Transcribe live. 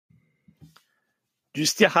Do you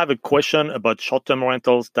still have a question about short-term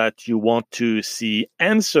rentals that you want to see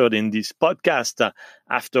answered in this podcast?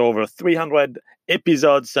 After over 300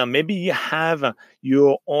 episodes, maybe you have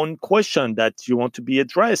your own question that you want to be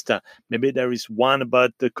addressed. Maybe there is one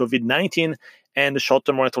about the COVID-19 and the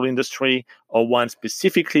short-term rental industry, or one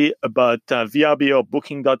specifically about VRB or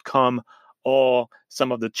Booking.com, or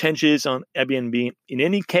some of the changes on Airbnb. In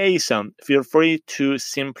any case, feel free to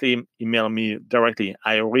simply email me directly.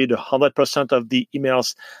 I read 100% of the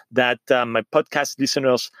emails that my podcast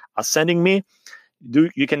listeners are sending me.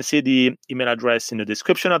 You can see the email address in the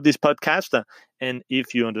description of this podcast. And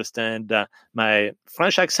if you understand my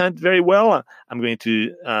French accent very well, I'm going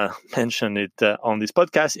to mention it on this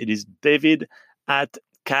podcast. It is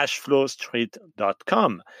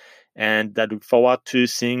david@cashflowstreet.com. And I look forward to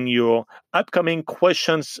seeing your upcoming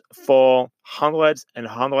questions for hundreds and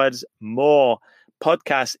hundreds more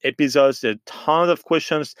podcast episodes. There are tons of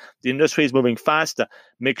questions. The industry is moving fast.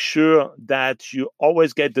 Make sure that you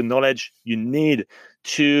always get the knowledge you need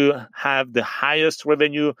to have the highest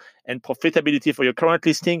revenue and profitability for your current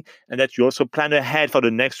listing, and that you also plan ahead for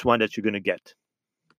the next one that you're going to get.